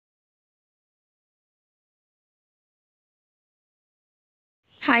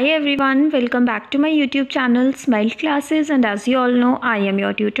Hi everyone, welcome back to my YouTube channel Smile Classes, and as you all know, I am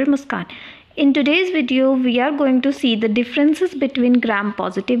your tutor Muskan. In today's video, we are going to see the differences between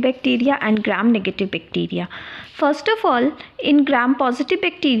gram-positive bacteria and gram-negative bacteria. First of all, in gram-positive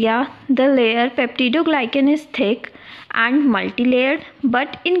bacteria, the layer peptidoglycan is thick and multi-layered,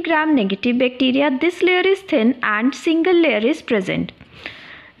 but in gram-negative bacteria, this layer is thin and single layer is present.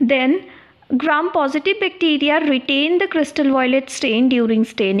 Then, gram-positive bacteria retain the crystal violet stain during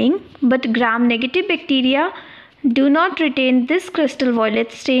staining, but gram-negative bacteria do not retain this crystal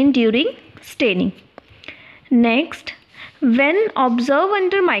violet stain during staining. Next, when observed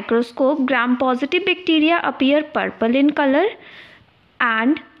under microscope, gram-positive bacteria appear purple in color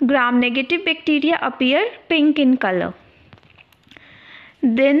and gram-negative bacteria appear pink in color.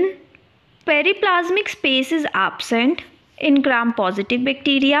 Then, periplasmic space is absent in gram-positive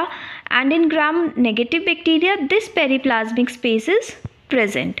bacteria, and in gram-negative bacteria this periplasmic space is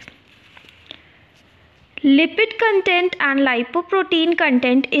present. Lipid content and lipoprotein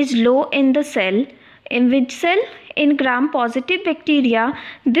content is low in the cell. In which cell? In gram-positive bacteria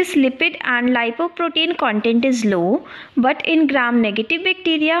this lipid and lipoprotein content is low, but in gram-negative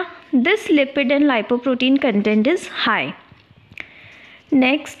bacteria this lipid and lipoprotein content is high.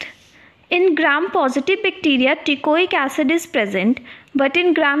 Next, in gram-positive bacteria, teichoic acid is present, but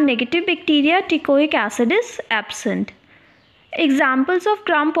in gram-negative bacteria, teichoic acid is absent. Examples of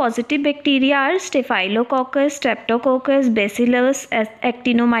gram-positive bacteria are Staphylococcus, Streptococcus, Bacillus,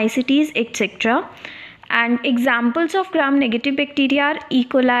 Actinomycetes, etc. And examples of gram-negative bacteria are E.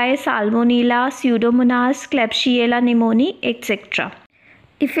 coli, Salmonella, Pseudomonas, Klebsiella pneumoniae, etc.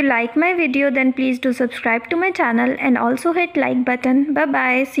 If you like my video, then please do subscribe to my channel and also hit like button. Bye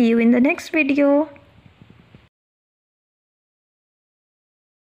bye. See you in the next video.